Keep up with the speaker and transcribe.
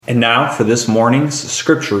And now for this morning's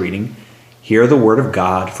scripture reading, hear the word of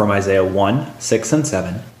God from Isaiah 1, 6 and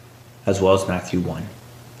 7, as well as Matthew 1.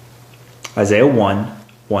 Isaiah 1,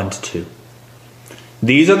 1 to 2.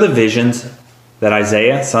 These are the visions that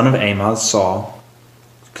Isaiah, son of Amoz, saw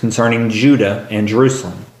concerning Judah and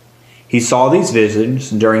Jerusalem. He saw these visions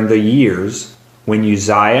during the years when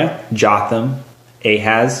Uzziah, Jotham,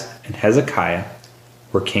 Ahaz, and Hezekiah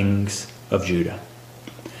were kings of Judah.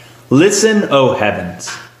 Listen, O heavens!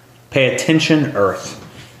 Pay attention, earth.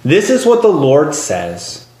 This is what the Lord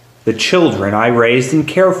says. The children I raised and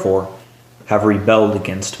care for have rebelled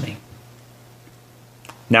against me.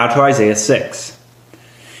 Now to Isaiah 6.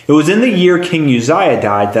 It was in the year King Uzziah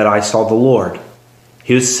died that I saw the Lord.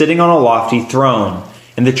 He was sitting on a lofty throne,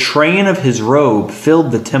 and the train of his robe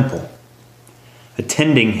filled the temple.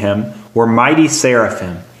 Attending him were mighty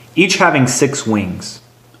seraphim, each having 6 wings.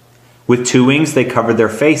 With 2 wings they covered their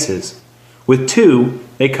faces. With 2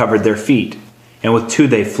 they covered their feet, and with 2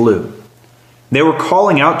 they flew. They were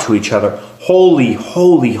calling out to each other, Holy,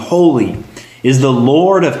 holy, holy is the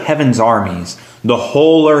Lord of heaven's armies. The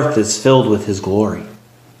whole earth is filled with his glory.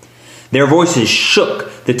 Their voices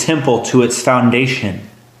shook the temple to its foundation,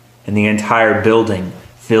 and the entire building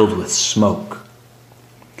filled with smoke.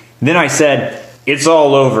 Then I said, It's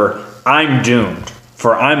all over. I'm doomed,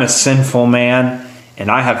 for I'm a sinful man,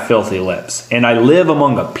 and I have filthy lips, and I live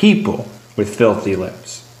among a people with filthy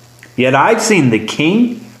lips. Yet I've seen the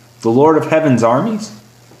King, the Lord of heaven's armies.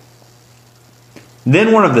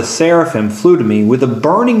 Then one of the seraphim flew to me with a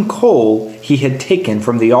burning coal he had taken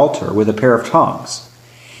from the altar with a pair of tongs.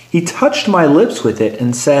 He touched my lips with it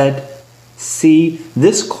and said, See,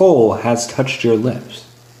 this coal has touched your lips.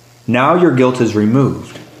 Now your guilt is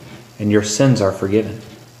removed, and your sins are forgiven.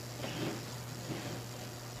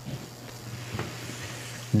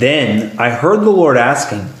 Then I heard the Lord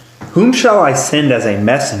asking, Whom shall I send as a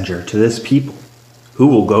messenger to this people? Who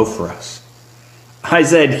will go for us? I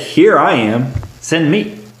said, Here I am, send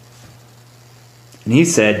me. And he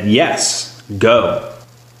said, Yes, go,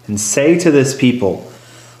 and say to this people,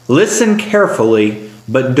 Listen carefully,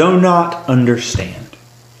 but do not understand.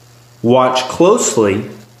 Watch closely,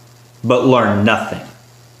 but learn nothing.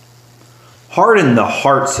 Harden the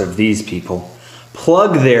hearts of these people.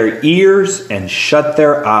 Plug their ears and shut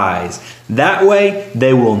their eyes. That way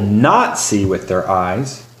they will not see with their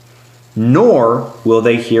eyes, nor will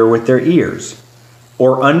they hear with their ears,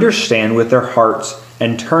 or understand with their hearts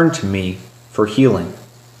and turn to me for healing.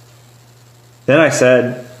 Then I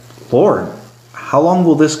said, Lord, how long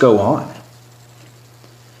will this go on?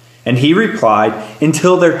 And he replied,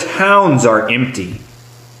 Until their towns are empty,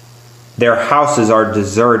 their houses are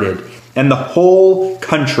deserted, and the whole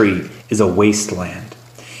country is a wasteland,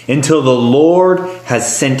 until the Lord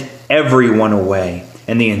has sent everyone away,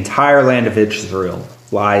 and the entire land of Israel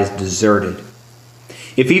lies deserted.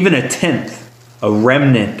 If even 1/10, a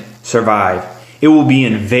remnant, survive, it will be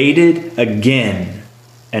invaded again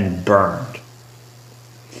and burned.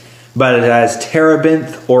 But as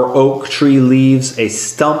terebinth or oak tree leaves a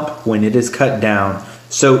stump when it is cut down,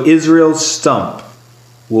 so Israel's stump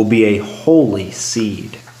will be a holy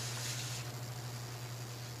seed.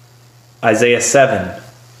 Isaiah 7,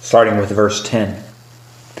 starting with verse 10.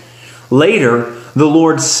 Later, the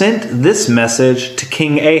Lord sent this message to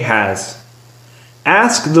King Ahaz.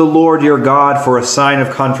 Ask the Lord your God for a sign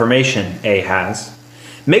of confirmation, Ahaz.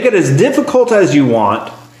 Make it as difficult as you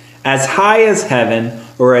want, as high as heaven,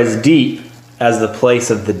 or as deep as the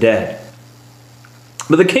place of the dead.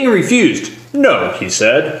 But the king refused. No, he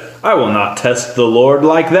said, I will not test the Lord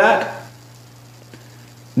like that.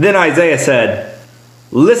 Then Isaiah said,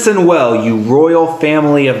 Listen well, you royal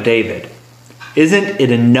family of David. Isn't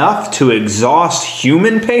it enough to exhaust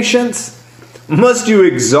human patience? Must you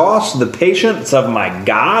exhaust the patience of my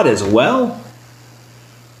God as well?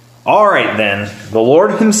 All right then, the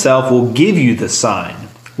Lord himself will give you the sign.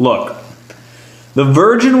 Look, the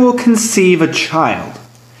virgin will conceive a child.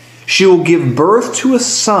 She will give birth to a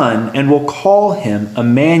son and will call him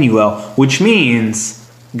Emmanuel, which means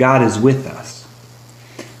God is with us.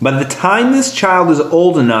 By the time this child is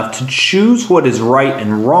old enough to choose what is right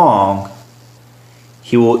and wrong,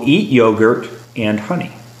 he will eat yogurt and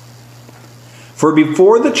honey. For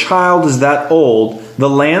before the child is that old, the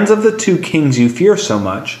lands of the 2 kings you fear so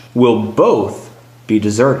much will both be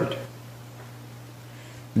deserted.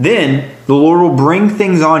 Then the Lord will bring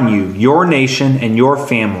things on you, your nation and your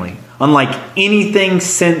family, unlike anything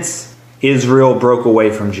since Israel broke away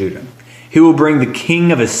from Judah. He will bring the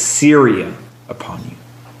king of Assyria upon you.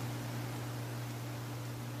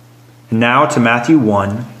 Now to Matthew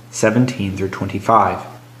 1, 17 through 25,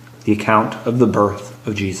 the account of the birth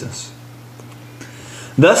of Jesus.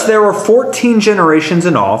 Thus there were 14 generations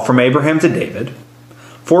in all from Abraham to David,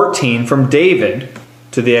 14 from David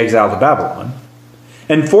to the exile to Babylon,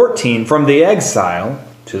 and 14 from the exile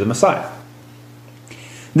to the Messiah.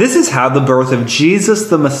 This is how the birth of Jesus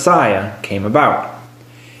the Messiah came about.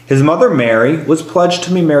 His mother Mary was pledged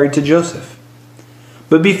to be married to Joseph.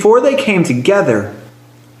 But before they came together,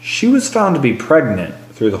 she was found to be pregnant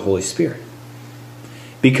through the Holy Spirit.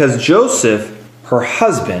 Because Joseph, her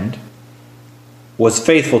husband, was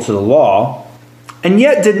faithful to the law, and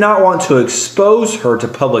yet did not want to expose her to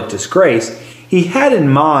public disgrace, he had in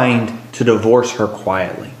mind to divorce her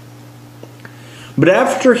quietly. But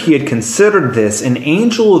after he had considered this, an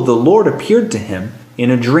angel of the Lord appeared to him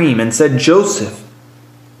in a dream and said, Joseph,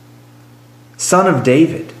 son of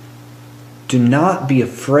David, do not be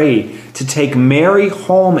afraid to take Mary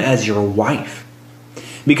home as your wife,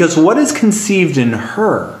 because what is conceived in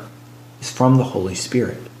her is from the Holy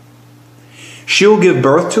Spirit. She will give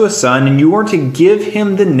birth to a son, and you are to give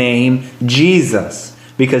him the name Jesus,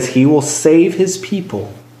 because he will save his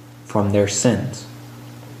people from their sins.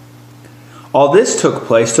 All this took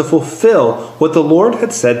place to fulfill what the Lord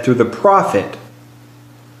had said through the prophet.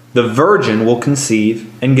 The virgin will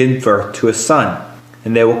conceive and give birth to a son,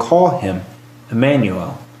 and they will call him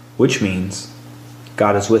Emmanuel, which means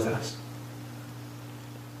God is with us.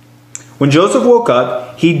 When Joseph woke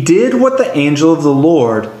up, he did what the angel of the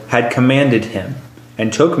Lord had commanded him,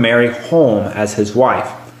 and took Mary home as his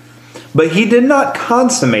wife. But he did not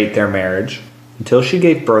consummate their marriage until she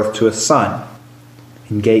gave birth to a son,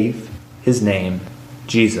 and gave his name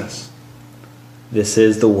Jesus. This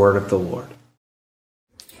is the word of the Lord.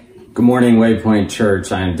 Good morning, Waypoint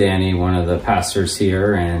Church. I'm Danny, one of the pastors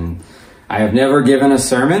here, and I have never given a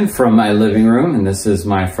sermon from my living room, and this is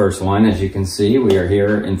my first one. As you can see, we are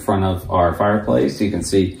here in front of our fireplace. You can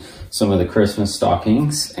see some of the Christmas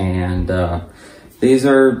stockings, and these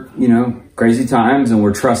are, crazy times, and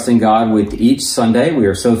we're trusting God with each Sunday. We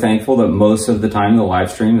are so thankful that most of the time the live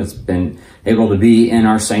stream has been able to be in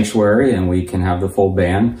our sanctuary, and we can have the full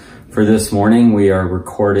band. For this morning, we are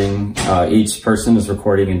recording, each person is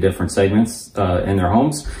recording in different segments in their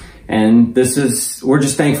homes. And we're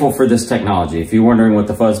just thankful for this technology. If you're wondering what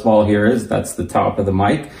the fuzzball here is, that's the top of the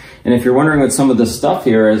mic. And if you're wondering what some of this stuff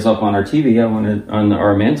here is up on our TV, on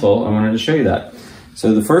our mantle, I wanted to show you that.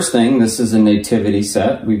 So the first thing, this is a nativity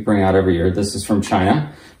set we bring out every year. This is from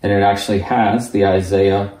China, and it actually has the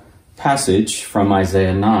Isaiah passage from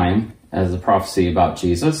Isaiah 9 as a prophecy about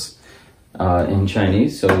Jesus in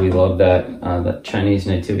Chinese. So we love that Chinese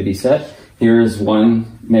nativity set. Here's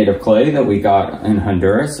one made of clay that we got in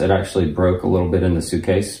Honduras. It actually broke a little bit in the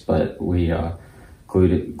suitcase, but we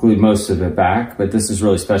glued most of it back. But this is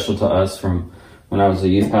really special to us from when I was a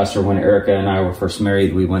youth pastor. When Erica and I were first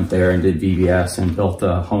married, we went there and did VBS and built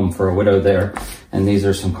a home for a widow there. And these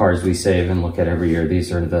are some cards we save and look at every year.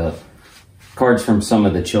 These are the cards from some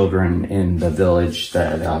of the children in the village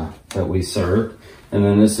that we serve. And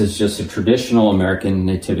then this is just a traditional American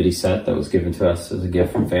nativity set that was given to us as a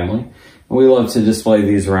gift from family. We love to display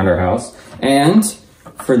these around our house. And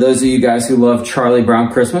for those of you guys who love Charlie Brown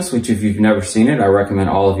Christmas, which if you've never seen it, I recommend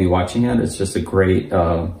all of you watching it. It's just a great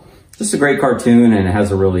cartoon, and it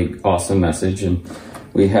has a really awesome message. And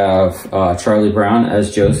we have Charlie Brown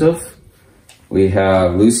as Joseph. We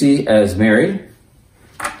have Lucy as Mary.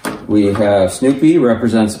 We have Snoopy,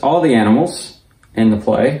 represents all the animals in the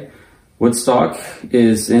play. Woodstock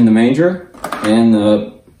is in the manger, and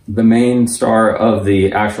the main star of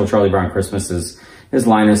the actual Charlie Brown Christmas is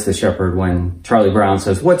Linus the shepherd. When Charlie Brown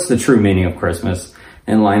says, "What's the true meaning of Christmas?"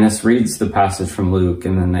 and Linus reads the passage from Luke,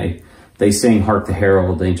 and then they sing "Hark the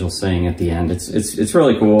Herald Angels Sing" at the end. It's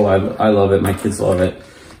really cool. I love it. My kids love it.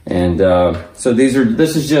 And so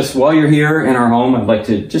this is just while you're here in our home, I'd like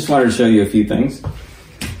to just wanted to show you a few things.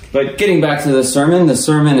 But getting back to the sermon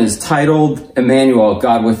is titled Emmanuel,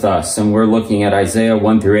 God with Us. And we're looking at Isaiah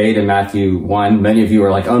 1-8 and Matthew 1. Many of you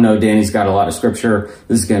are like, oh no, Danny's got a lot of scripture.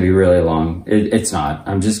 This is going to be really long. It's not.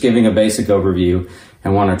 I'm just giving a basic overview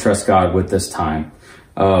and want to trust God with this time.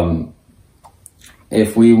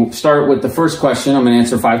 If we start with the first question, I'm going to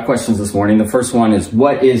answer 5 questions this morning. The first one is,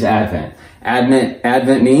 what is Advent?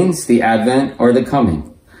 Advent means the advent or the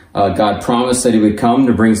coming. God promised that he would come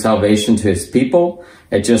to bring salvation to his people.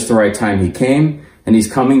 At just the right time he came, and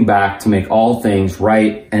he's coming back to make all things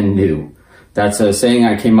right and new. That's a saying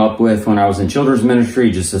I came up with when I was in children's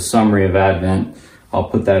ministry, just a summary of Advent. I'll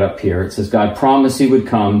put that up here. It says, God promised he would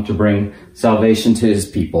come to bring salvation to his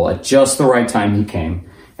people. At just the right time he came,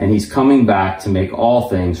 and he's coming back to make all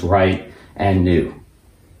things right and new.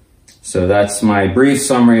 So that's my brief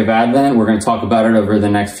summary of Advent. We're going to talk about it over the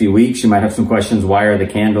next few weeks. You might have some questions. Why are the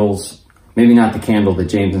candles maybe not the candle that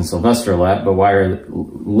James and Sylvester lit, but why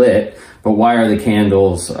are the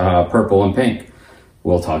candles purple and pink?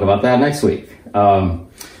 We'll talk about that next week.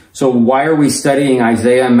 So why are we studying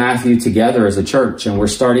Isaiah and Matthew together as a church? And we're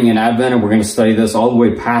starting in Advent, and we're going to study this all the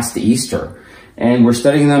way past Easter. And we're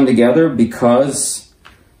studying them together because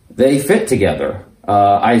they fit together.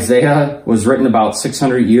 Isaiah was written about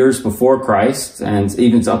 600 years before Christ, and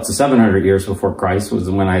even up to 700 years before Christ was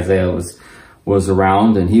when Isaiah was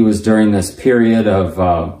around. And he was during this period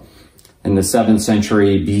of in the 7th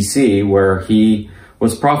century BC, where he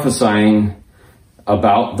was prophesying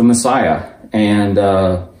about the Messiah. And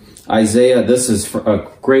Isaiah, this is a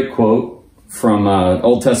great quote from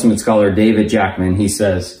Old Testament scholar David Jackman. He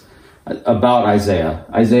says about Isaiah,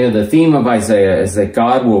 the theme of Isaiah is that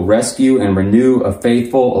God will rescue and renew a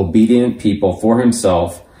faithful, obedient people for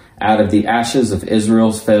himself out of the ashes of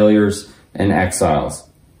Israel's failures and exile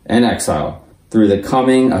through the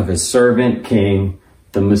coming of his servant king,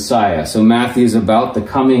 the Messiah. So Matthew's about the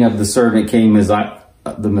coming of the servant king, the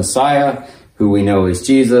Messiah, who we know is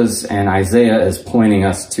Jesus, and Isaiah is pointing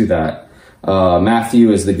us to that.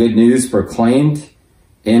 Matthew is the good news proclaimed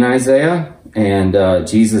in Isaiah, and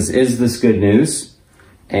Jesus is this good news,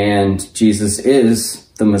 and Jesus is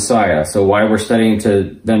the Messiah. So why we're studying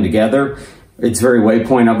them together, it's very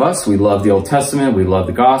Waypoint of us. We love the Old Testament, we love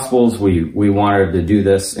the Gospels, we wanted to do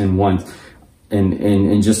this in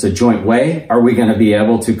just a joint way. Are we going to be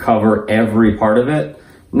able to cover every part of it?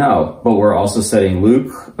 No, but we're also studying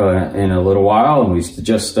Luke in a little while, and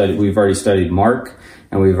we've already studied Mark,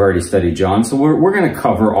 and we've already studied John. So we're going to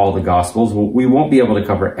cover all the Gospels. We won't be able to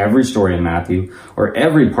cover every story in Matthew or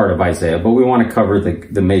every part of Isaiah, but we want to cover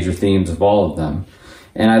the major themes of all of them.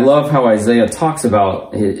 And I love how Isaiah talks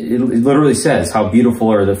about, it literally says, how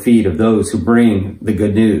beautiful are the feet of those who bring the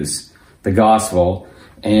good news, the gospel.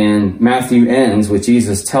 And Matthew ends with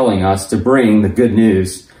Jesus telling us to bring the good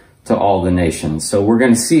news to all the nations. So we're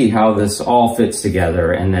going to see how this all fits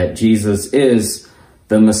together, and that Jesus is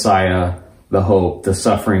the Messiah, the hope, the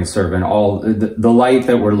suffering servant, all the light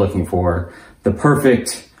that we're looking for, the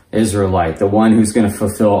perfect Israelite, the one who's going to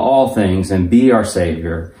fulfill all things and be our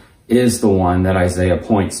Savior, is the one that Isaiah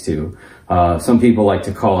points to. Some people like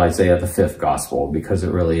to call Isaiah the fifth gospel, because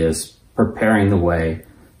it really is preparing the way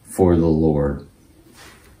for the Lord.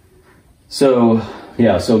 So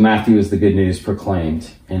Matthew is the good news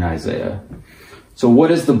proclaimed in Isaiah. So what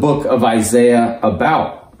is the book of Isaiah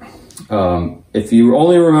about? If you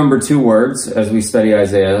only remember two words as we study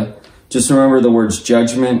Isaiah, just remember the words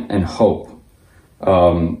judgment and hope.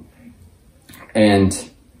 And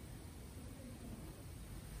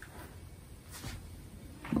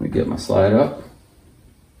let me get my slide up.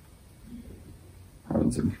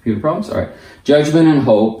 Having some computer problems. All right. Judgment and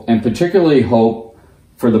hope, and particularly hope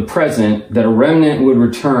for the present, that a remnant would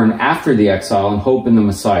return after the exile, and hope in the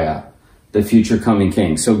Messiah, the future coming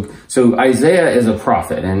king. So Isaiah is a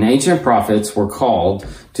prophet, and ancient prophets were called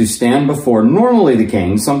to stand before normally the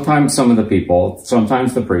king, sometimes some of the people,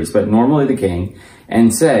 sometimes the priest, but normally the king,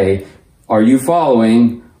 and say, are you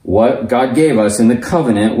following what God gave us in the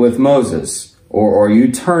covenant with Moses? Or are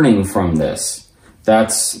you turning from this?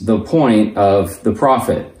 That's the point of the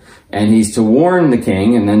prophet. And he's to warn the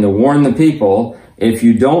king, and then to warn the people, if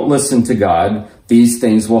you don't listen to God, these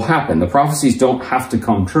things will happen. The prophecies don't have to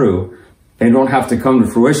come true. They don't have to come to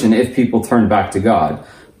fruition if people turn back to God.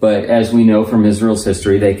 But as we know from Israel's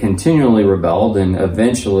history, they continually rebelled, and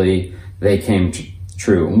eventually they came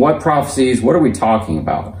true. And what prophecies? What are we talking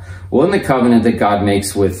about? Well, in the covenant that God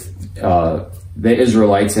makes with the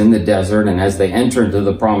Israelites in the desert, and as they enter into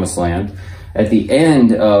the promised land, at the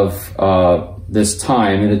end of this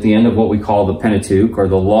time, and at the end of what we call the Pentateuch, or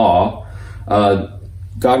the law,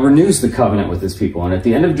 God renews the covenant with his people. And at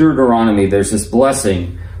the end of Deuteronomy, there's this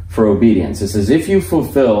blessing for obedience. It says, if you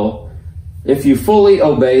fully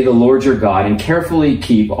obey the Lord your God and carefully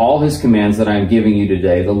keep all his commands that I am giving you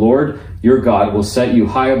today, the Lord your God will set you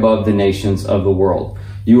high above the nations of the world.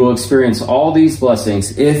 You will experience all these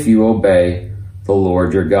blessings if you obey the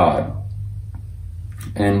Lord your God.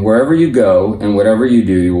 And wherever you go and whatever you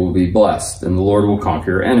do, you will be blessed, and the Lord will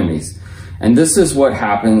conquer your enemies. And this is what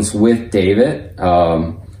happens with David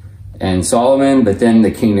and Solomon, but then the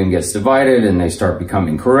kingdom gets divided and they start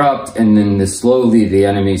becoming corrupt, and then slowly the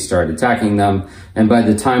enemies start attacking them. And by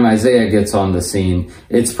the time Isaiah gets on the scene,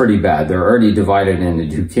 it's pretty bad. They're already divided into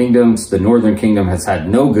two kingdoms. The northern kingdom has had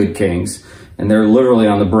no good kings, and they're literally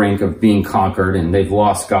on the brink of being conquered, and they've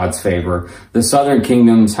lost God's favor. The southern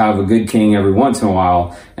kingdoms have a good king every once in a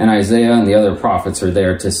while, and Isaiah and the other prophets are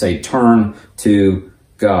there to say, turn to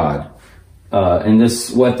God. And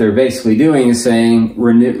this, what they're basically doing is saying,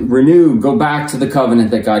 renew, go back to the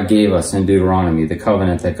covenant that God gave us in Deuteronomy, the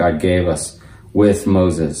covenant that God gave us with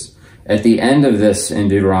Moses. At the end of this in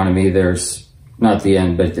Deuteronomy, there's, not the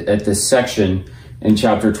end, but at this section in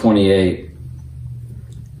chapter 28,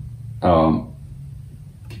 let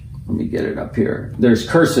me get it up here. There's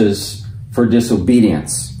curses for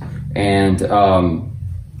disobedience. And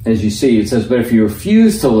as you see, it says, but if you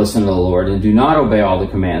refuse to listen to the Lord and do not obey all the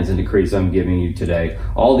commands and decrees I'm giving you today,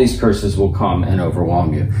 all these curses will come and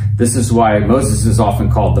overwhelm you. This is why Moses is often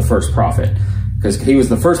called the first prophet, because he was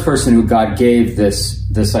the first person who God gave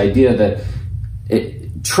this idea that,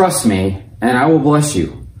 trust me and I will bless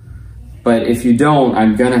you. But if you don't,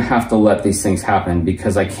 I'm going to have to let these things happen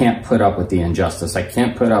because I can't put up with the injustice. I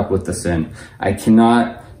can't put up with the sin. I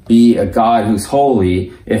cannot be a God who's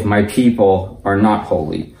holy if my people are not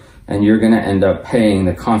holy. And you're going to end up paying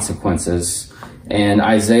the consequences. And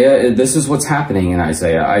Isaiah, this is what's happening in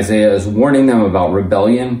Isaiah. Isaiah is warning them about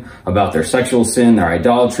rebellion, about their sexual sin, their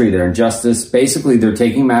idolatry, their injustice. Basically, they're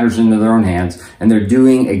taking matters into their own hands, and they're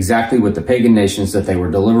doing exactly what the pagan nations that they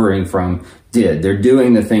were delivering from did. They're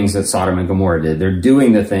doing the things that Sodom and Gomorrah did. They're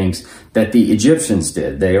doing the things that the Egyptians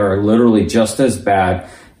did. They are literally just as bad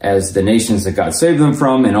as the nations that God saved them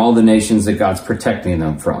from and all the nations that God's protecting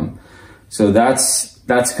them from. So that's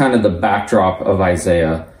kind of the backdrop of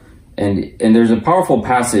Isaiah. And there's a powerful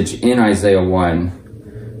passage in Isaiah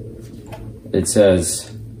 1. It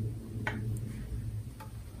says,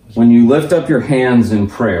 when you lift up your hands in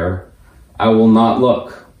prayer, I will not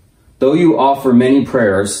look. Though you offer many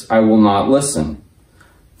prayers, I will not listen.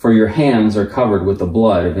 For your hands are covered with the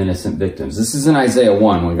blood of innocent victims. This is in Isaiah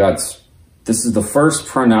 1 when this is the first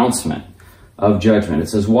pronouncement of judgment. It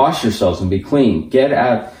says, wash yourselves and be clean. Get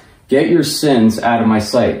your sins out of my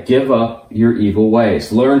sight. Give up your evil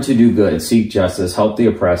ways. Learn to do good. Seek justice. Help the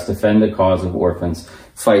oppressed. Defend the cause of orphans.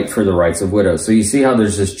 Fight for the rights of widows. So you see how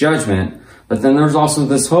there's this judgment, but then there's also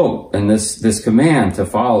this hope and this command to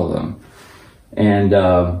follow them. And,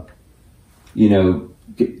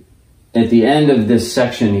 at the end of this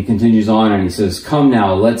section, he continues on and he says, come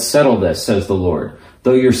now, let's settle this, says the Lord.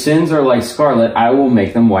 Though your sins are like scarlet, I will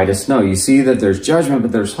make them white as snow. You see that there's judgment,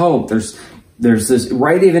 but there's hope. There's this,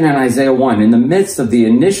 right even in Isaiah 1, in the midst of the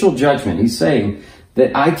initial judgment, he's saying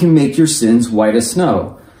that I can make your sins white as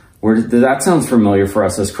snow. That sounds familiar for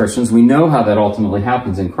us as Christians. We know how that ultimately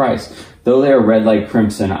happens in Christ. Though they are red like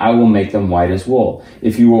crimson, I will make them white as wool.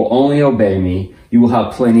 If you will only obey me, you will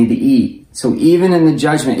have plenty to eat. So even in the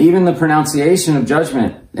judgment, even the pronunciation of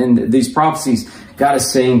judgment and these prophecies, God is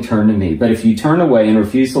saying, turn to me. But if you turn away and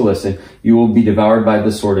refuse to listen, you will be devoured by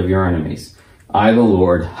the sword of your enemies. I, the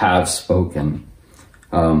Lord, have spoken.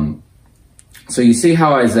 So you see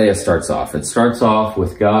how Isaiah starts off. It starts off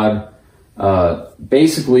with God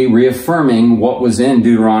basically reaffirming what was in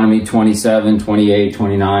Deuteronomy 27, 28,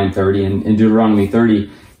 29, 30. And in Deuteronomy 30,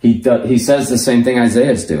 he says the same thing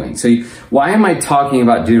Isaiah is doing. So why am I talking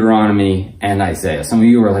about Deuteronomy and Isaiah? Some of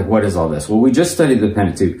you are like, what is all this? Well, we just studied the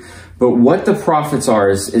Pentateuch. But what the prophets are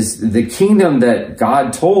is the kingdom that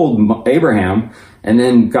God told Abraham and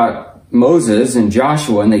then got Moses and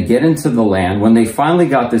Joshua, and they get into the land. When they finally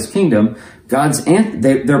got this kingdom,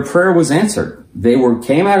 their prayer was answered. They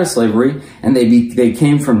came out of slavery, and they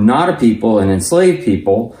came from not a people, an enslaved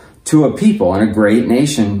people, to a people and a great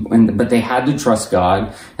nation. But they had to trust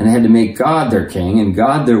God, and they had to make God their king and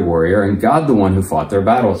God their warrior and God the one who fought their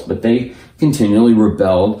battles. But they continually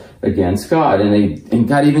rebelled against God, and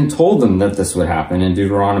God even told them that this would happen in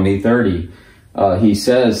Deuteronomy 30. He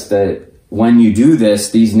says that when you do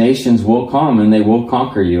this, these nations will come and they will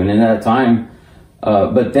conquer you. And in that time,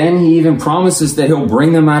 but then he even promises that he'll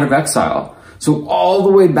bring them out of exile. So all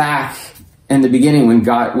the way back in the beginning, when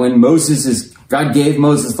God gave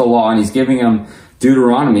Moses the law and he's giving him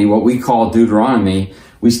Deuteronomy, what we call Deuteronomy,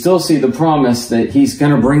 we still see the promise that he's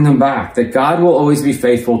going to bring them back, that God will always be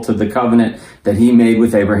faithful to the covenant that he made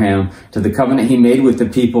with Abraham, to the covenant he made with the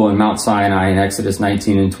people in Mount Sinai in Exodus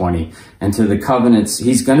 19 and 20, and to the covenants.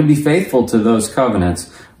 He's going to be faithful to those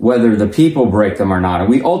covenants, whether the people break them or not. And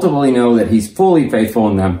we ultimately know that he's fully faithful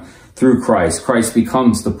in them through Christ. Christ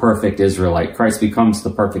becomes the perfect Israelite. Christ becomes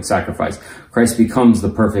the perfect sacrifice. Christ becomes the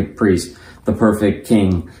perfect priest, the perfect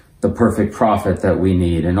king, the perfect prophet that we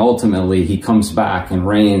need. And ultimately, he comes back and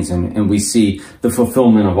reigns, and we see the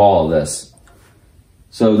fulfillment of all of this.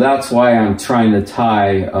 So that's why I'm trying to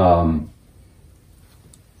tie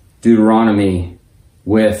Deuteronomy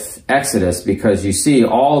with Exodus, because you see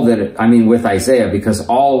with Isaiah, because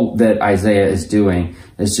all that Isaiah is doing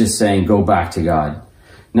is just saying, go back to God.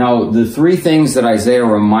 Now, the three things that Isaiah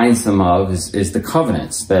reminds them of is the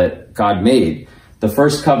covenants that God made. The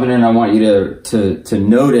first covenant I want you to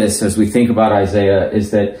notice as we think about Isaiah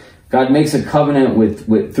is that God makes a covenant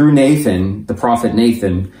with through Nathan, the prophet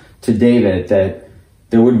Nathan, to David, that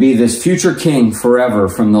there would be this future king forever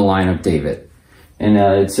from the line of David. And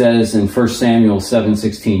it says in 1 Samuel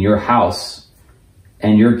 7:16, your house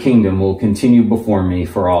and your kingdom will continue before me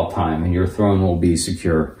for all time, and your throne will be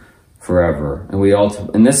secure forever.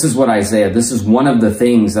 And this is what this is one of the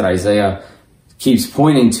things that Isaiah keeps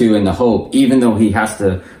pointing to in the hope, even though he has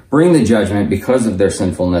to bring the judgment because of their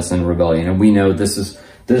sinfulness and rebellion. And we know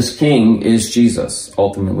this king is Jesus,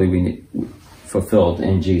 ultimately fulfilled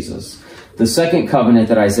in Jesus. The second covenant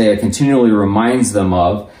that Isaiah continually reminds them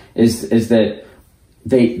of is that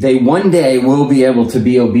they one day will be able to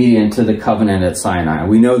be obedient to the covenant at Sinai.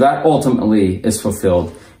 We know that ultimately is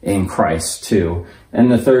fulfilled in Christ too. And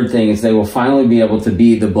the third thing is they will finally be able to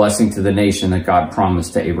be the blessing to the nation that God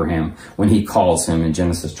promised to Abraham when he calls him in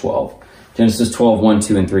Genesis 12. Genesis 12, 1,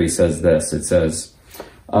 2, and 3 says this. It says,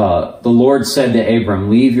 the Lord said to Abram,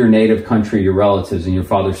 leave your native country, your relatives, and your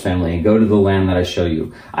father's family, and go to the land that I show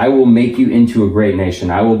you. I will make you into a great nation.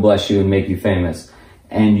 I will bless you and make you famous,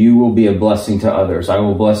 and you will be a blessing to others. I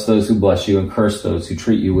will bless those who bless you and curse those who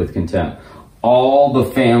treat you with contempt. All the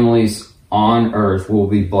families on earth will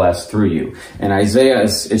be blessed through you. And Isaiah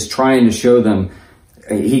is trying to show them,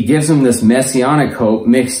 he gives them this messianic hope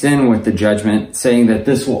mixed in with the judgment, saying that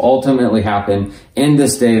this will ultimately happen in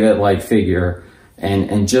this David-like figure.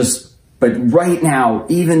 But right now,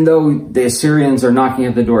 even though the Assyrians are knocking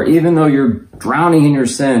at the door, even though you're drowning in your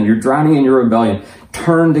sin, you're drowning in your rebellion,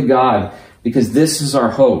 turn to God, because this is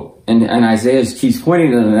our hope. And Isaiah keeps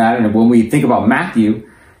pointing to that. And when we think about Matthew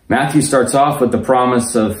starts off with the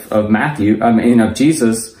promise of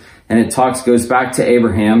Jesus, and it goes back to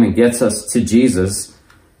Abraham and gets us to Jesus.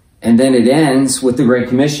 And then it ends with the Great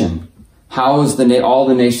Commission. How is all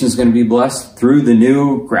the nations going to be blessed? Through the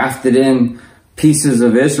new grafted in pieces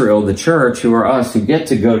of Israel, the church, who are us, who get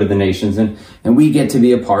to go to the nations, and we get to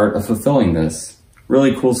be a part of fulfilling this.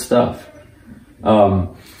 Really cool stuff.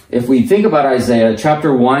 If we think about Isaiah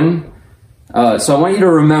chapter 1, so I want you to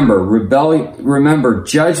remember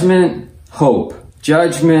judgment, hope,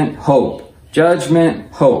 judgment, hope,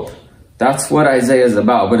 judgment, hope. That's what Isaiah is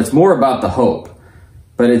about, but it's more about the hope.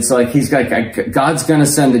 But it's like God's going to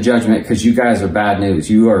send the judgment because you guys are bad news.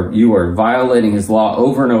 You are violating his law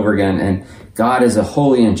over and over again, and God is a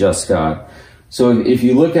holy and just God. So if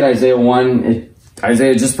you look at Isaiah 1,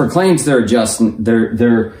 Isaiah just proclaims they're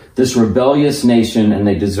this rebellious nation and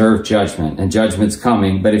they deserve judgment, and judgment's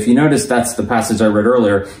coming. But if you notice, that's the passage I read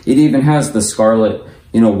earlier. It even has the scarlet,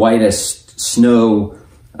 whitest snow.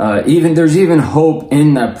 There's even hope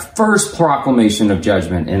in the first proclamation of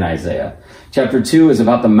judgment in Isaiah. Chapter 2 is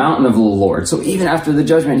about the mountain of the Lord. So even after the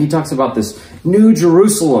judgment, he talks about this new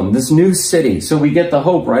Jerusalem, this new city. So we get the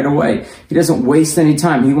hope right away. He doesn't waste any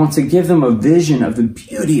time. He wants to give them a vision of the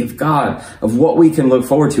beauty of God, of what we can look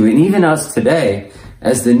forward to. And even us today,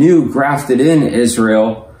 as the new grafted in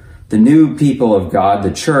Israel, the new people of God,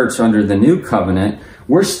 the church under the new covenant,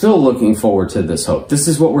 we're still looking forward to this hope. This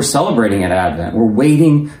is what we're celebrating at Advent. We're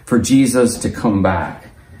waiting for Jesus to come back.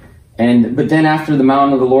 But then after the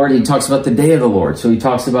mountain of the Lord, he talks about the day of the Lord. So he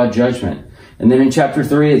talks about judgment. And then in chapter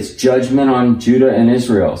 3, it's judgment on Judah and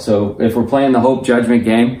Israel. So if we're playing the hope judgment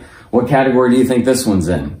game, what category do you think this one's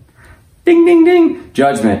in? Ding, ding, ding.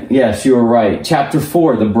 Judgment. Yes, you were right. Chapter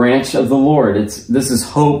 4, the branch of the Lord. This is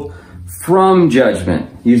hope from judgment,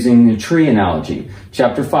 using the tree analogy.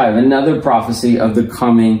 Chapter 5, another prophecy of the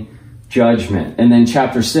coming judgment. And then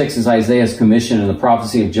chapter 6 is Isaiah's commission and the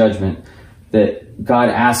prophecy of judgment that God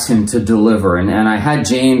asks him to deliver. And I had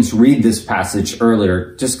James read this passage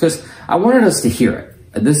earlier just because I wanted us to hear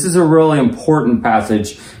it. This is a really important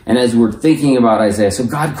passage. And as we're thinking about Isaiah, so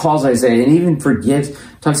God calls Isaiah and even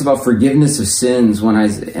talks about forgiveness of sins I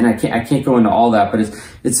can't go into all that, but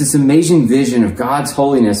it's this amazing vision of God's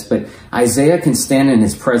holiness, but Isaiah can stand in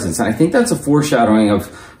his presence. And I think that's a foreshadowing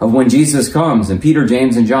of when Jesus comes, and Peter,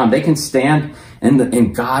 James, and John, they can stand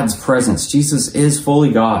in God's presence. Jesus is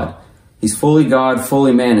fully God. He's fully God,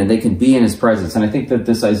 fully man, and they can be in his presence. And I think that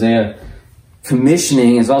this Isaiah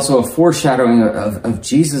commissioning is also a foreshadowing of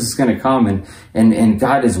Jesus is going to come, and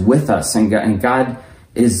God is with us, and God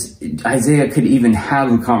is, Isaiah could even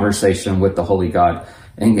have a conversation with the holy God.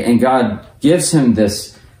 And God gives him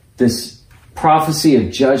this prophecy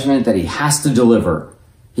of judgment that he has to deliver.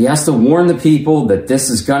 He has to warn the people that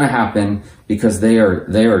this is going to happen because they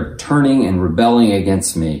are turning and rebelling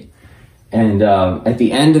against me. And at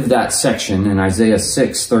the end of that section in Isaiah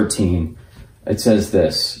 6:13, it says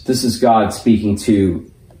this. This is God speaking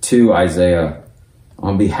to Isaiah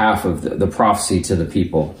on behalf of the prophecy to the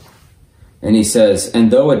people. And he says,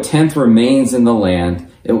 and though a tenth remains in the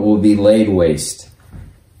land, it will be laid waste.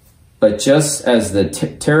 But just as the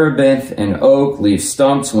terebinth and oak leave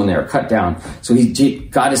stumps when they are cut down. So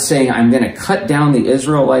God is saying, I'm going to cut down the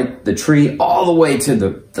Israelite, the tree, all the way to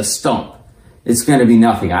the stump. It's going to be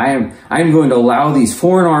nothing. I am going to allow these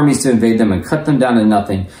foreign armies to invade them and cut them down to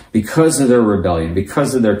nothing because of their rebellion,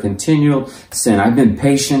 because of their continual sin. I've been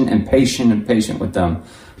patient and patient and patient with them.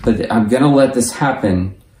 But I'm going to let this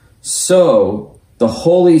happen so the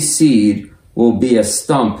holy seed will be a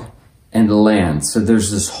stump and land. So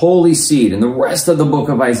there's this holy seed, and the rest of the book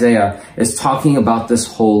of Isaiah is talking about this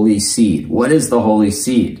holy seed. What is the holy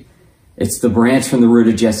seed? It's the branch from the root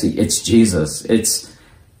of Jesse. It's Jesus.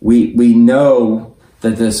 We know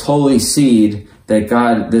that this holy seed that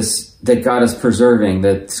God is preserving,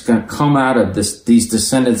 that's going to come out of these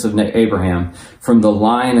descendants of Abraham from the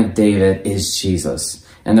line of David, is Jesus.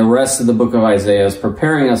 And the rest of the book of Isaiah is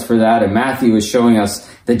preparing us for that, and Matthew is showing us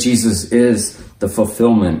that Jesus is the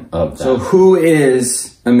fulfillment of that. So who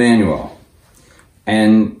is Emmanuel?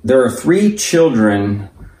 And there are 3 children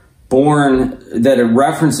born that it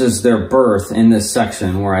references their birth in this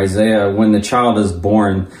section where Isaiah, when the child is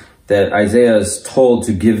born, that Isaiah is told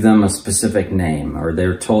to give them a specific name, or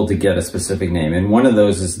they're told to get a specific name. And one of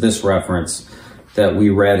those is this reference that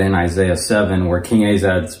we read in Isaiah 7, where King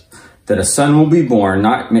Ahaz, that a son will be born,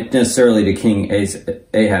 not necessarily to King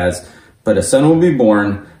Ahaz, but a son will be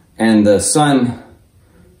born, and the son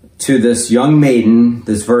to this young maiden,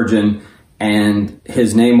 this virgin, and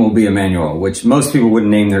his name will be Emmanuel, which most people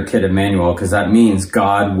wouldn't name their kid Emmanuel because that means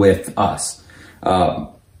God with us.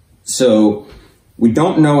 So we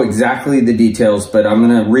don't know exactly the details, but I'm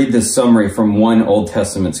going to read this summary from one Old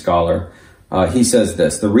Testament scholar. He says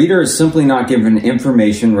this: the reader is simply not given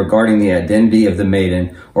information regarding the identity of the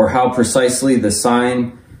maiden or how precisely the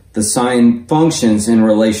sign functions in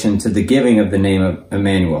relation to the giving of the name of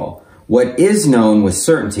Emmanuel. What is known with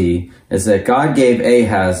certainty is that God gave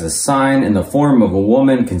Ahaz a sign in the form of a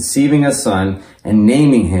woman conceiving a son and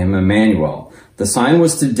naming him Emmanuel. The sign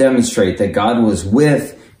was to demonstrate that God was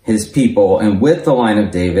with his people and with the line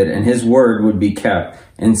of David, and his word would be kept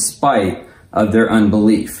in spite of their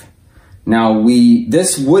unbelief. Now,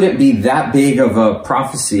 this wouldn't be that big of a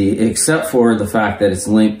prophecy except for the fact that it's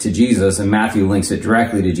linked to Jesus, and Matthew links it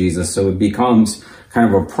directly to Jesus, so it becomes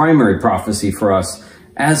kind of a primary prophecy for us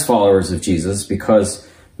as followers of Jesus because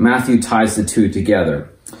Matthew ties the two together.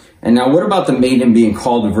 And now what about the maiden being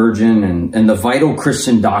called a virgin and the vital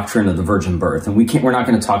Christian doctrine of the virgin birth? And we're not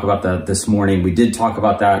going to talk about that this morning. We did talk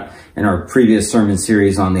about that in our previous sermon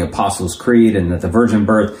series on the Apostles' Creed, and that the virgin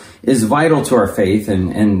birth is vital to our faith,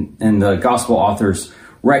 and the gospel authors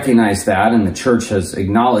recognize that, and the church has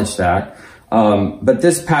acknowledged that. But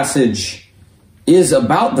this passage is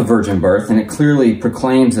about the virgin birth, and it clearly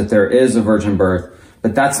proclaims that there is a virgin birth.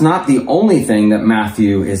 But that's not the only thing that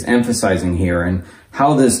Matthew is emphasizing here, and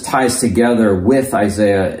how this ties together with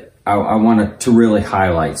Isaiah, I wanted to really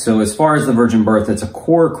highlight. So as far as the virgin birth, it's a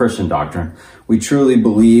core Christian doctrine. We truly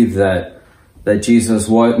believe that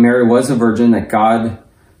Mary was a virgin, that God,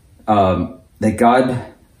 by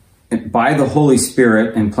the Holy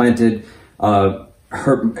Spirit, impregnated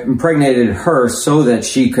her so that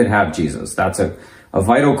she could have Jesus. That's a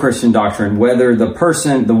vital Christian doctrine. Whether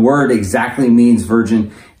the word exactly means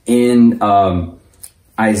virgin in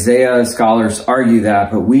Isaiah, scholars argue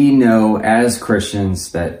that, but we know as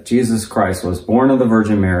Christians that Jesus Christ was born of the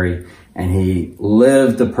Virgin Mary and he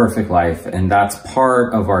lived the perfect life, and that's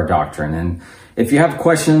part of our doctrine. And if you have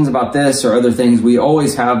questions about this or other things, we're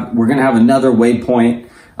going to have another Waypoint,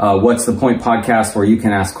 What's the Point podcast where you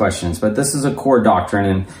can ask questions. But this is a core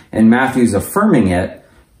doctrine, and Matthew's affirming it,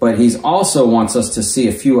 but he also wants us to see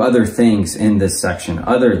a few other things in this section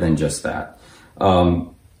other than just that.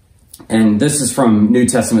 And this is from New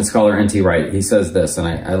Testament scholar N.T. Wright. He says this, and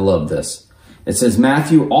I love this. It says,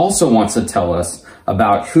 Matthew also wants to tell us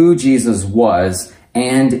about who Jesus was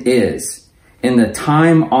and is in the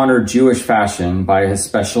time-honored Jewish fashion by his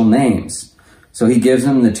special names. So he gives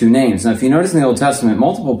them the 2 names. Now, if you notice in the Old Testament,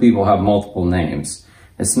 multiple people have multiple names.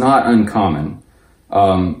 It's not uncommon.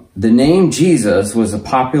 The name Jesus was a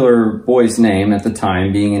popular boy's name at the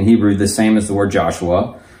time, being in Hebrew the same as the word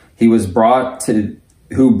Joshua. He was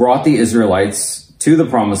who brought the Israelites to the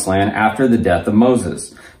promised land after the death of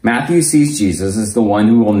Moses. Matthew sees Jesus as the one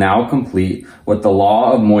who will now complete what the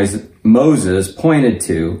law of Moses pointed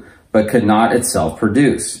to, but could not itself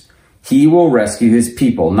produce. He will rescue his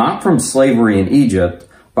people, not from slavery in Egypt,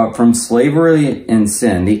 but from slavery in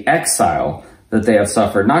sin, the exile that they have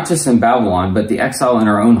suffered, not just in Babylon, but the exile in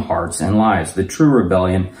our own hearts and lives, the true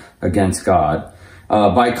rebellion against God.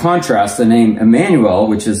 By contrast, the name Emmanuel,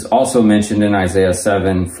 which is also mentioned in Isaiah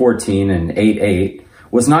 7:14 and 8:8,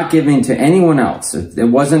 was not given to anyone else. It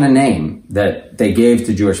wasn't a name that they gave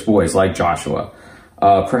to Jewish boys like Joshua.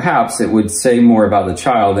 Perhaps it would say more about the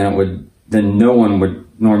child than no one would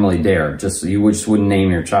normally dare. You just wouldn't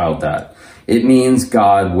name your child that. It means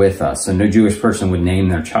God with us. So no Jewish person would name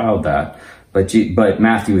their child that. But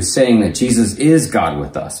Matthew is saying that Jesus is God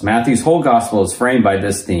with us. Matthew's whole gospel is framed by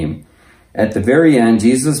this theme. At the very end,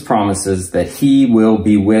 Jesus promises that he will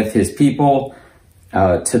be with his people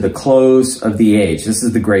to the close of the age. This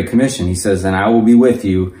is the Great Commission. He says, and I will be with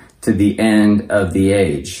you to the end of the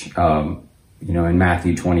age, in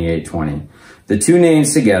Matthew 28:20. The two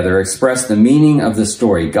names together express the meaning of the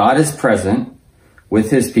story. God is present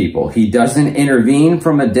with his people. He doesn't intervene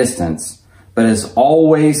from a distance, but is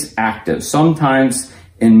always active, sometimes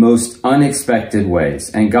in most unexpected ways.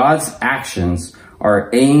 And God's actions are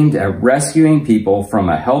aimed at rescuing people from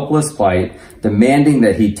a helpless plight, demanding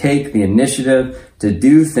that he take the initiative to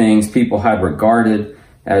do things people had regarded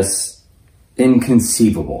as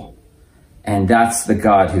inconceivable. And that's the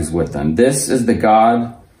God who's with them. This is the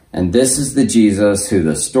God and this is the Jesus who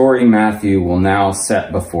the story Matthew will now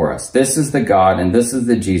set before us. This is the God and this is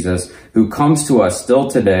the Jesus who comes to us still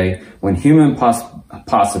today when human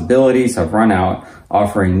possibilities have run out,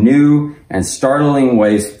 offering new and startling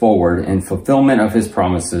ways forward in fulfillment of his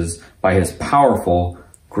promises by his powerful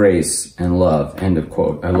grace and love. End of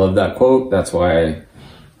quote. I love that quote. That's why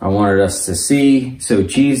I wanted us to see. So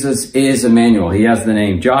Jesus is Emmanuel. He has the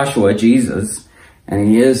name Joshua, Jesus, and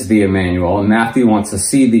he is the Emmanuel. And Matthew wants to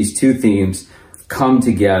see these two themes come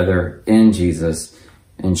together in Jesus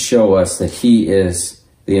and show us that he is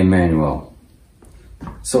the Emmanuel.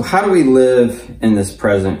 So how do we live in this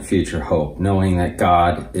present future hope, knowing that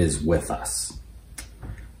God is with us?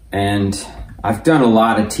 And I've done a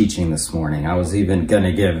lot of teaching this morning. I was even going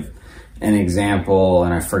to give an example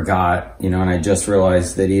and I forgot, and I just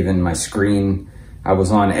realized that even my screen, I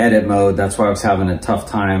was on edit mode. That's why I was having a tough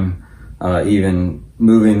time even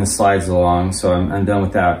moving the slides along. So I'm done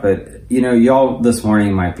with that. But, y'all this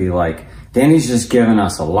morning might be like, Danny's just given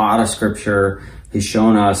us a lot of scripture. He's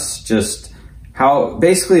shown us just how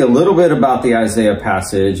basically a little bit about the Isaiah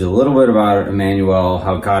passage, a little bit about Emmanuel,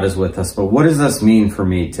 how God is with us. But what does this mean for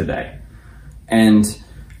me today? And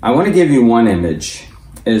I want to give you one image.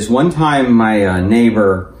 Is one time my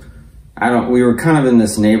neighbor, we were kind of in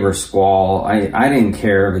this neighbor squall. I didn't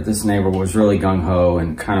care, but this neighbor was really gung-ho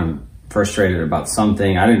and kind of frustrated about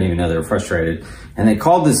something. I didn't even know they were frustrated. And they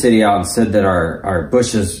called the city out and said that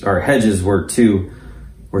our hedges were too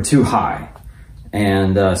high.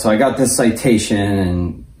 And so I got this citation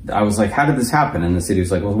and I was like, how did this happen? And the city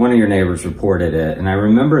was like, well, one of your neighbors reported it. And I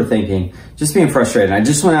remember thinking, just being frustrated. I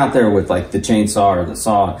just went out there with like the chainsaw or the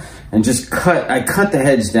saw and just cut the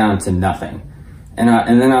hedge down to nothing.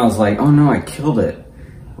 And then I was like, oh no, I killed it.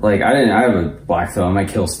 Like I have a black thumb. I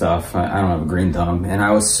kill stuff. I don't have a green thumb. And I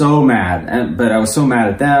was so mad, but I was so mad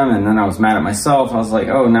at them. And then I was mad at myself. I was like,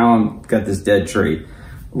 oh, now I've got this dead tree.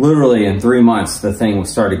 Literally in 3 months, the thing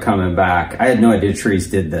started coming back. I had no idea trees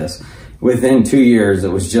did this. Within 2 years, it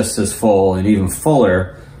was just as full and even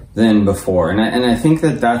fuller than before. And I think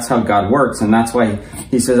that that's how God works. And that's why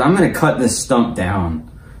he says, I'm going to cut this stump down,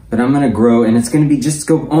 but I'm going to grow. And it's going to be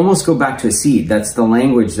almost go back to a seed. That's the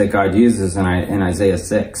language that God uses in Isaiah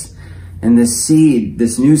 6. And this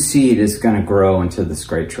new seed is going to grow into this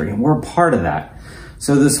great tree. And we're a part of that.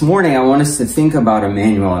 So this morning, I want us to think about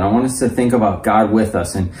Emmanuel, and I want us to think about God with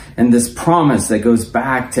us and this promise that goes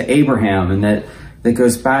back to Abraham and that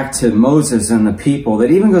goes back to Moses and the people, that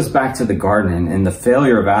even goes back to the garden and the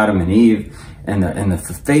failure of Adam and Eve and the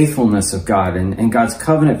faithfulness of God and God's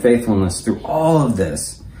covenant faithfulness through all of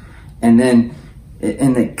this. And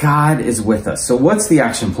that God is with us. So what's the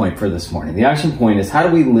action point for this morning? The action point is how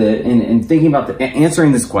do we live in thinking about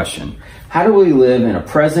answering this question? How do we live in a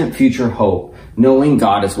present future hope, knowing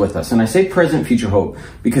God is with us? And I say present future hope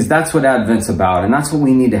because that's what Advent's about, and that's what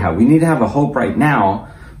we need to have. We need to have a hope right now,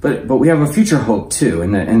 but we have a future hope too,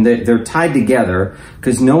 and they're tied together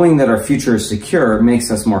because knowing that our future is secure makes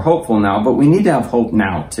us more hopeful now, but we need to have hope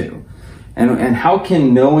now too. And how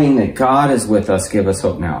can knowing that God is with us give us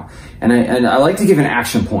hope now? And I like to give an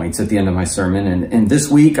action points at the end of my sermon. And this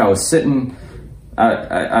week I was sitting,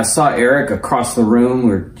 I saw Eric across the room.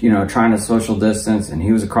 We're trying to social distance, and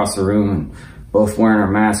he was across the room and both wearing our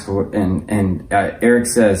mask. And Eric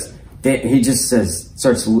says,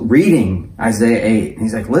 starts reading Isaiah 8.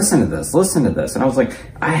 He's like, listen to this. And I was like,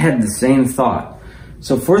 I had the same thought.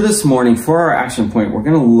 So for this morning, for our action point, we're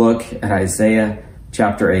going to look at Isaiah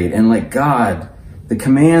chapter 8 and let God, the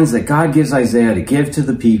commands that God gives Isaiah to give to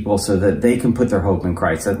the people so that they can put their hope in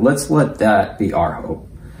Christ. Let's let that be our hope.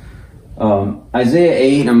 Isaiah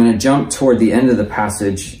 8, I'm going to jump toward the end of the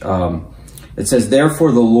passage. It says,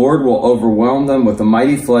 therefore the Lord will overwhelm them with a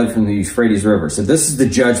mighty flood from the Euphrates River. So this is the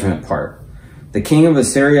judgment part. The king of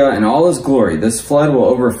Assyria and all his glory, this flood will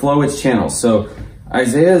overflow its channels. So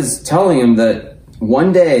Isaiah is telling him that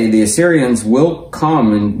one day the Assyrians will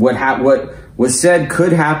come, and what was said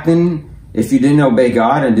could happen if you didn't obey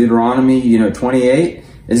God in Deuteronomy 28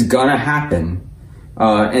 is gonna happen.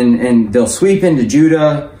 And they'll sweep into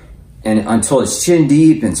Judah and until it's chin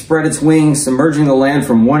deep and spread its wings, submerging the land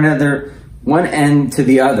from one end to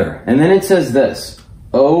the other. And then it says this,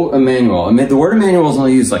 O Emmanuel. I mean, the word Emmanuel is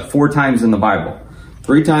only used like 4 times in the Bible,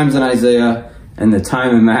 3 times in Isaiah and the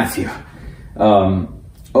time in Matthew.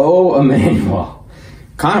 O Emmanuel.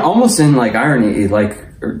 Kind of almost in like irony, like,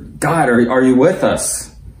 God, are you with us?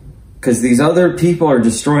 Because these other people are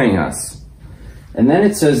destroying us. And then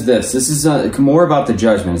it says this is more about the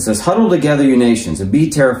judgment. It says, huddle together, you nations, and be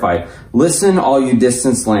terrified. Listen, all you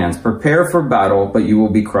distant lands. Prepare for battle, but you will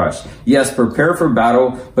be crushed. Yes, prepare for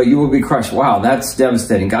battle, but you will be crushed. Wow, that's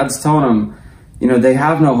devastating. God's telling them, they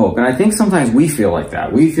have no hope. And I think sometimes we feel like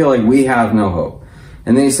that. We feel like we have no hope.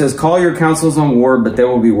 And then he says, call your councils on war, but they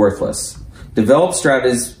will be worthless. Develop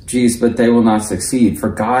strategies, but they will not succeed, for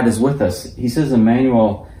God is with us. He says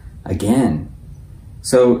Emmanuel again.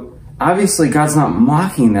 So obviously God's not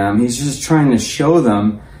mocking them. He's just trying to show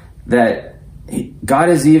them that God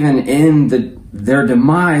is even in their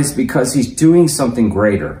demise because he's doing something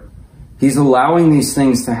greater. He's allowing these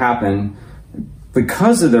things to happen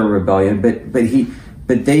because of their rebellion,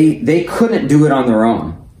 but they couldn't do it on their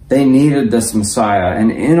own. They needed this Messiah.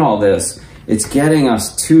 And in all this, it's getting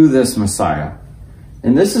us to this Messiah.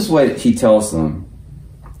 And this is what he tells them.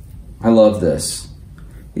 I love this.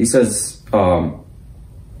 He says, the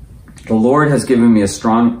Lord has given me a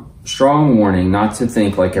strong warning not to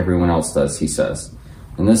think like everyone else does, he says.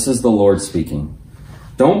 And this is the Lord speaking.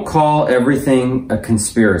 Don't call everything a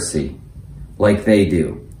conspiracy like they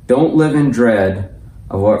do. Don't live in dread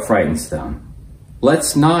of what frightens them.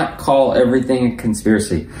 Let's not call everything a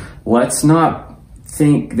conspiracy. Let's not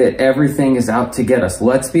think that everything is out to get us.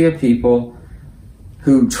 Let's be a people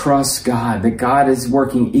who trust God, that God is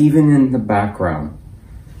working even in the background.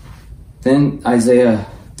 Then Isaiah,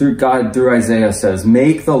 through Isaiah says,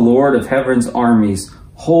 make the Lord of heaven's armies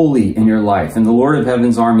holy in your life. And the Lord of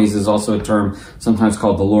heaven's armies is also a term sometimes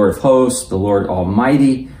called the Lord of hosts, the Lord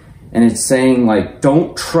Almighty. And it's saying, like,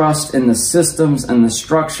 don't trust in the systems and the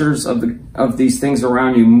structures of these things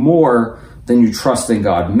around you more than you trust in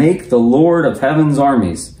God. Make the Lord of heaven's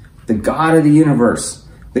armies, the God of the universe,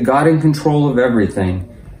 the God in control of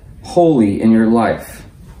everything, holy in your life.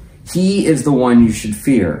 He is the one you should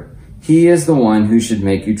fear. He is the one who should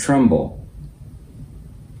make you tremble.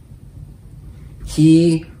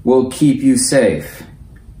 He will keep you safe.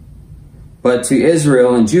 But to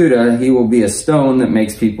Israel and Judah, he will be a stone that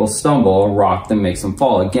makes people stumble, a rock that makes them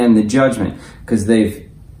fall. Again, the judgment, because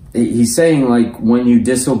he's saying, like, when you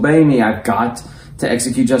disobey me, I've got to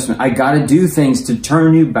execute judgment. I got to do things to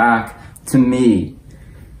turn you back to me.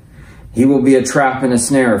 He will be a trap and a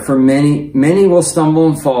snare. For many will stumble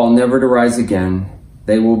and fall, never to rise again.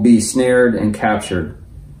 They will be snared and captured.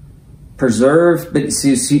 Preserve, but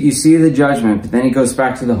you see the judgment, but then he goes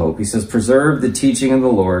back to the hope. He says, preserve the teaching of the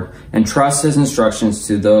Lord and trust his instructions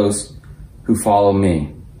to those who follow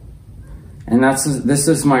me. And this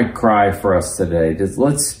is my cry for us today.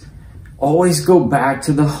 Let's always go back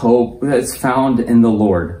to the hope that's found in the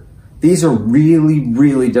Lord. These are really,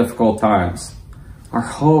 really difficult times. Our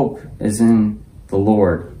hope is in the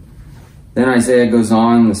Lord. Then Isaiah goes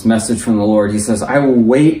on, this message from the Lord. He says, I will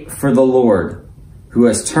wait for the Lord who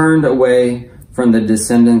has turned away from the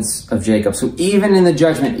descendants of Jacob. So even in the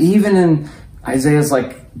judgment, even in Isaiah's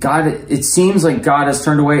like, God, it seems like God has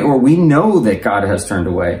turned away, or we know that God has turned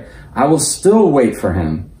away. I will still wait for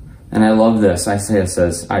him. And I love this. Isaiah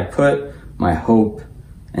says, I put my hope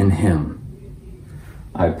in him.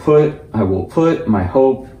 I will put my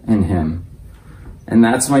hope in him. And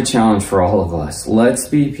that's my challenge for all of us. Let's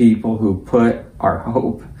be people who put our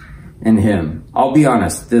hope in him. I'll be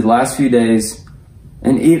honest, the last few days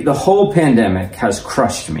and the whole pandemic has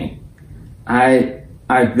crushed me. I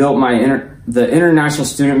built the international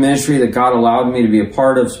student ministry that God allowed me to be a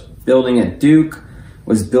part of, building at Duke,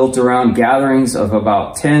 was built around gatherings of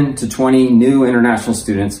about 10 to 20 new international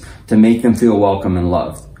students to make them feel welcome and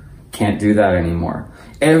loved. Can't do that anymore.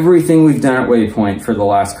 Everything we've done at Waypoint for the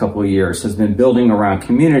last couple of years has been building around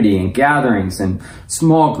community and gatherings and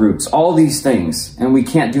small groups, all these things, and we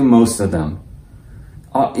can't do most of them.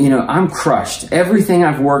 I'm crushed. Everything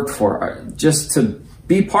I've worked for, just to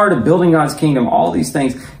be part of building God's kingdom, all these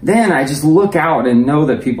things. Then I just look out and know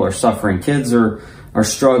that people are suffering. Kids are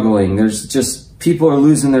struggling. There's just, people are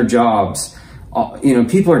losing their jobs.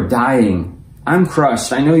 People are dying. I'm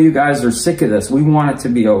crushed. I know you guys are sick of this. We want it to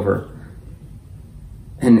be over.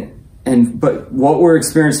 But what we're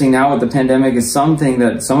experiencing now with the pandemic is something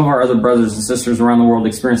that some of our other brothers and sisters around the world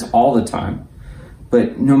experience all the time.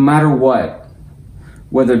 But no matter what,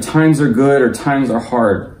 whether times are good or times are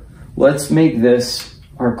hard, let's make this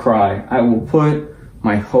our cry. I will put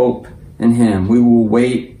my hope in him. We will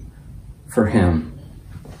wait for him.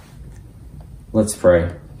 Let's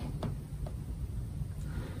pray.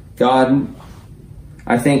 God,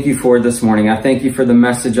 I thank you for this morning. I thank you for the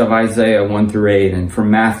message of Isaiah 1-8 and for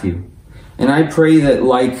Matthew. And I pray that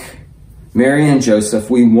like Mary and Joseph,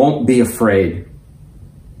 we won't be afraid.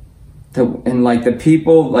 And like the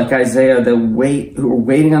people, like Isaiah, who are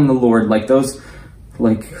waiting on the Lord, like those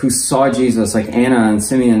who saw Jesus, like Anna and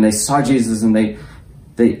Simeon, they saw Jesus and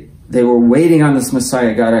they were waiting on this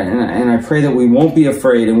Messiah, God. And I pray that we won't be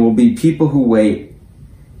afraid, and we'll be people who wait,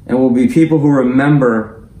 and we'll be people who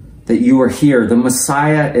remember that you are here. The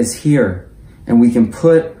Messiah is here, and we can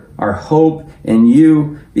put our hope in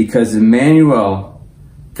you because Emmanuel,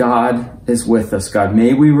 God is with us. God,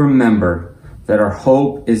 may we remember that our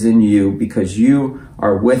hope is in you because you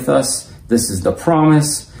are with us. This is the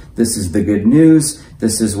promise. This is the good news.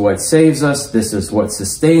 This is what saves us. This is what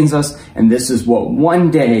sustains us. And this is what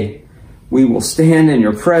one day we will stand in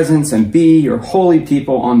your presence and be your holy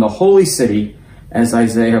people on the holy city, as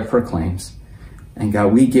Isaiah proclaims. And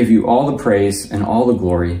God, we give you all the praise and all the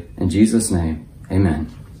glory. In Jesus' name,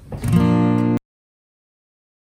 amen.